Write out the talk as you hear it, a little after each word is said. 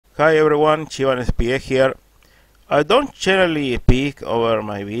Hi everyone, shivanSpS here. I don't generally speak over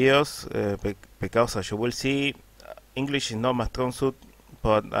my videos because as you will see, English is not my strong suit,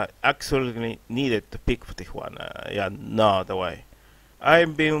 but I actually needed to speak for this one. Yeah, no other way.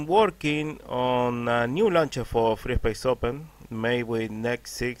 I've been working on a new launcher for Freespace Open, made with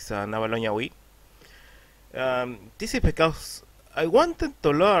Next 6 and Avalon UI. This is because I wanted to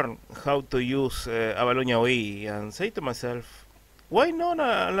learn how to use Avalon UI and say to myself, why not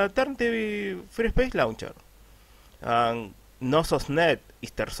an alternative Freespace launcher? And Nossos.NET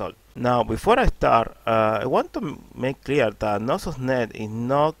is the result. Now, before I start, I want to make clear that Nossos.NET is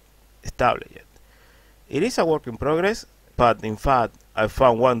not established yet. It is a work in progress, but in fact, I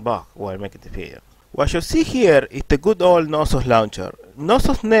found one bug while making this video. What you see here is the good old Nossos launcher.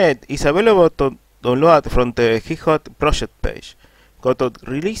 Nossos.NET is available to download from the GitHub project page. Go to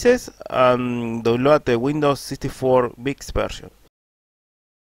Releases and download the Windows 64 Mix version.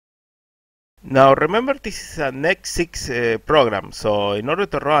 Now remember, this is a Next 6 program, so in order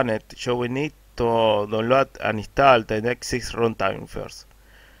to run it, we need to download and install the Next 6 runtime first.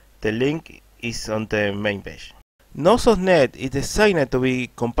 The link is on the main page. Nossos.NET is designed to be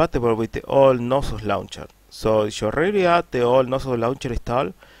compatible with the old Nossos launcher, so if you already have the old Nossos launcher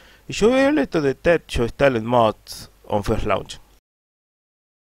installed, you should be able to detect your installed mods on first launch.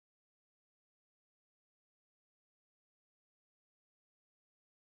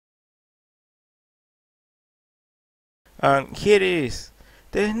 And here it is.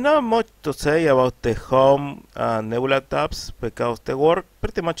 There's not much to say about the Home and Nebula tabs because they work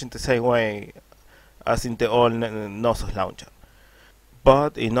pretty much in the same way as in the old Nossos launcher.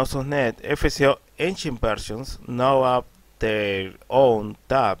 But in Nossos.NET, FSO engine versions now have their own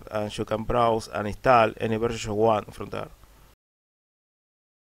tab and you can browse and install any version you want from there.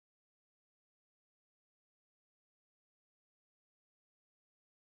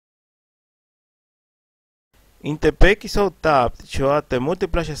 In the PXO tab, you add the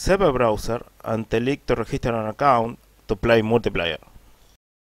multiplayer server browser and the link to register an account to play multiplayer.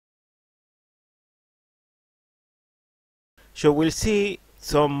 You will see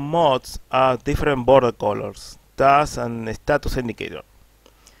some mods add different border colors, thus an status indicator.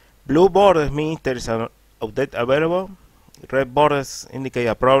 Blue borders means there is an update available, red borders indicate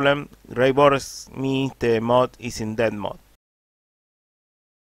a problem, gray borders means the mod is in dead mode.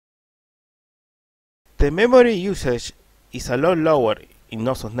 The memory usage is a lot lower in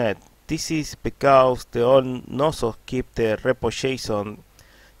Nossos.NET. This is because the old Nossos keep the repo.json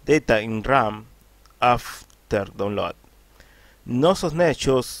data in RAM after download. Nossos.NET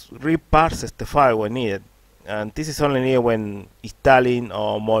just reparses the file when needed, and this is only needed when installing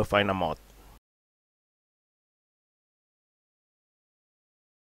or modifying a mod.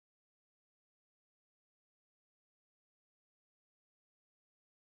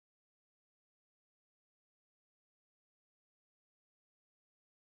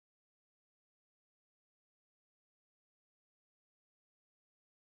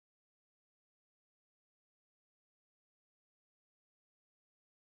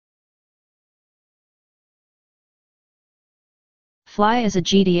 Fly is a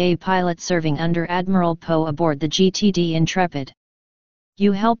GDA pilot serving under Admiral Poe aboard the GTD Intrepid.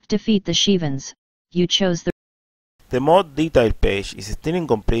 You helped defeat the Shivans. You chose the mod detail page is still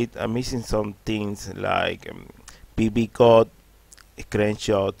incomplete and missing some things like PB code,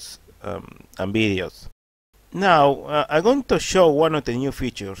 screenshots, and videos. Now I'm going to show one of the new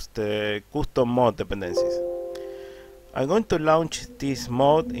features, the custom mod dependencies. I'm going to launch this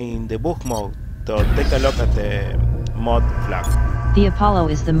mod in debug mode to take a look at the mod flag. The Apollo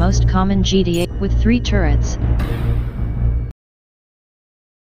is the most common GDA with 3 turrets.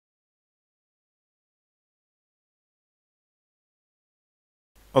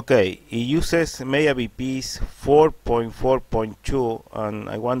 Okay, it uses Mega VPs 4.4.2 and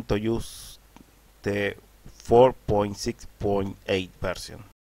I want to use the 4.6.8 version.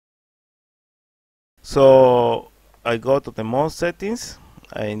 So I go to the mod settings,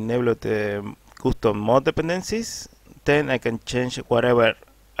 I enable the custom mod dependencies, then I can change whatever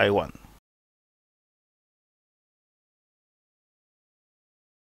I want.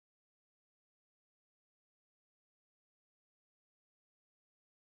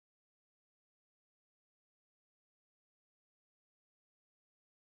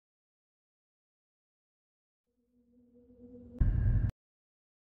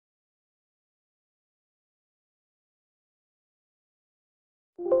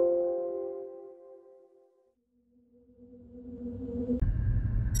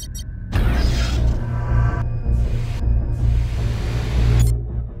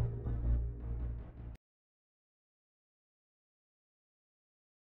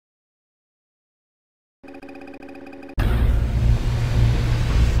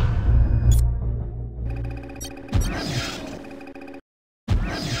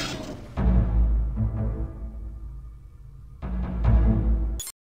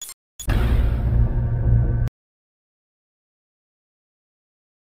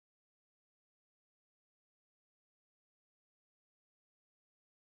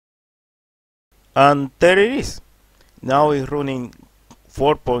 And there it is. Now it's running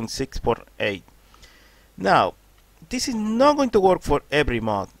 4.6.8. Now, this is not going to work for every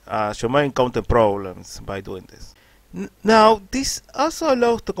mod, as you might encounter problems by doing this. Now, this also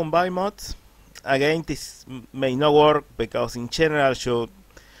allows to combine mods. Again, this may not work because in general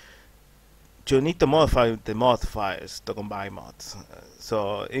you need to modify the mod files to combine mods.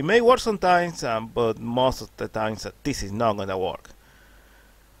 So it may work sometimes, but most of the times this is not going to work.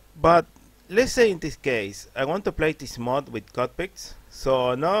 But let's say in this case, I want to play this mod with cockpits.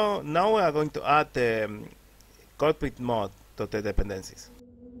 So now we are going to add the cockpit mod to the dependencies.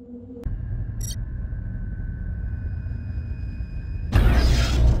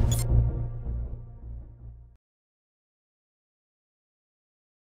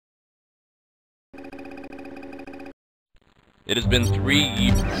 It has been 3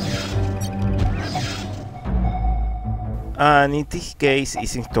 years. And in this case, it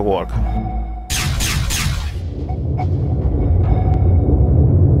seems to work.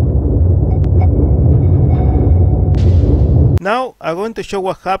 Now I'm going to show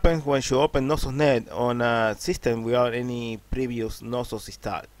what happens when you open Nosos.net on a system without any previous Nosos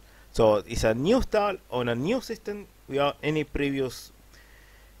installed. So it's a new install on a new system without any previous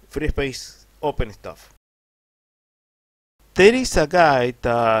Freespace Open stuff. There is a guide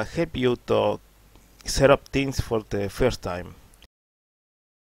that helps you to set up things for the first time.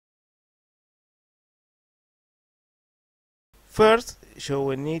 First, you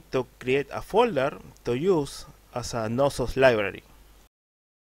will need to create a folder to use as a Nosos library.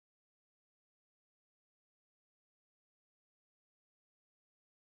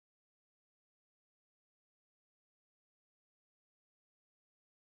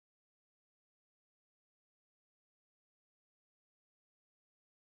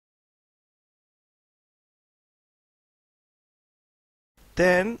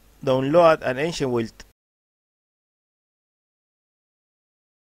 Then download an ancient build.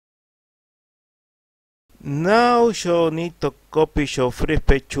 Now you need to copy your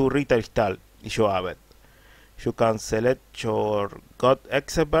Freespace 2 retail install if you have it. You can select your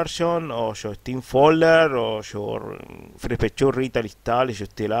 .exe version or your Steam folder or your Freespace 2 retail install if you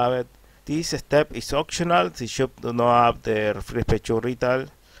still have it. This step is optional if you do not have the Freespace 2 retail.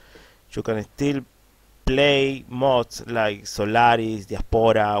 You can still play mods like Solaris,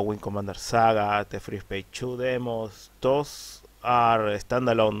 Diaspora, Wing Commander Saga, the Freespace 2 demos. Those are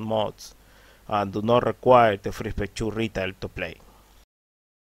standalone mods and do not require the Freespace 2 retail to play.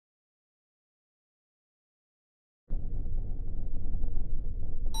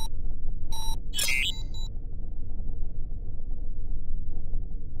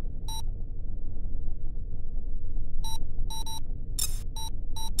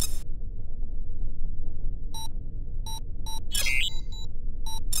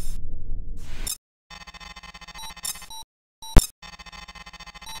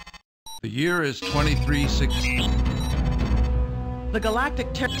 The year is 2360. The galactic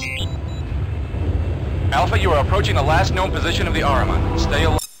Alpha, you are approaching the last known position of the Ahriman. Stay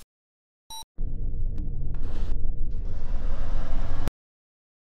alive.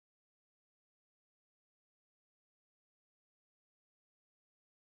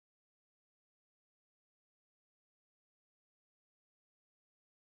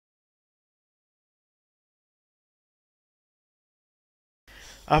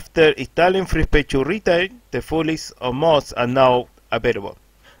 After installing Freespace 2 Retail, the full list of mods are now available.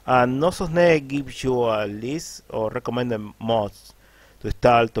 And Nosos.net gives you a list of recommended mods to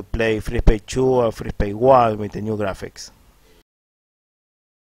install to play Freespace 2 or Freespace 1 with the new graphics.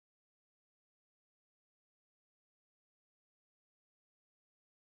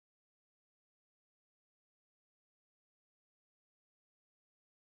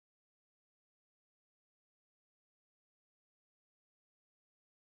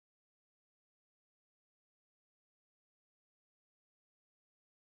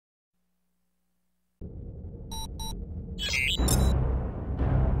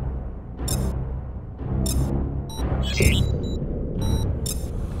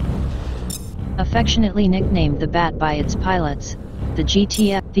 Affectionately nicknamed the Bat by its pilots, the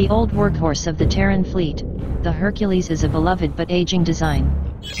GTF, the old workhorse of the Terran fleet, the Hercules is a beloved but aging design.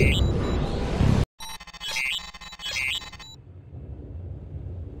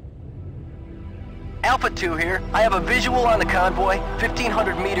 Alpha 2 here. I have a visual on the convoy,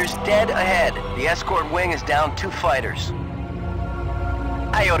 1,500 meters dead ahead. The escort wing is down 2 fighters.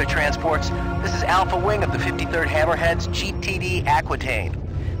 IOTA Transports, this is Alpha Wing of the 53rd Hammerheads GTD Aquitaine.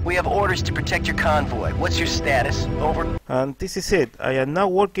 We have orders to protect your convoy. What's your status? Over. And this is it. I am now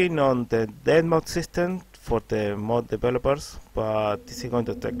working on the dead mode system for the mod developers, but this is going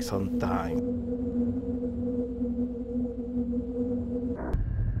to take some time.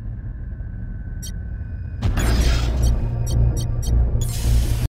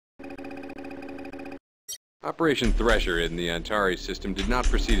 Operation Thresher in the Antares system did not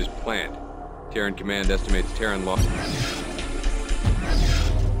proceed as planned. Terran Command estimates Terran loss.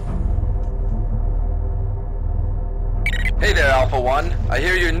 Hey there, Alpha 1. I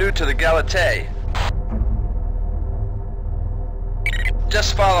hear you're new to the Galatée.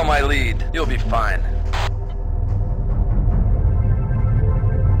 Just follow my lead. You'll be fine.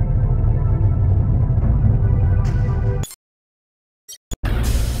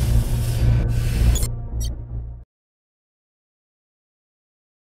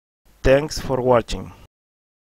 Thanks for watching.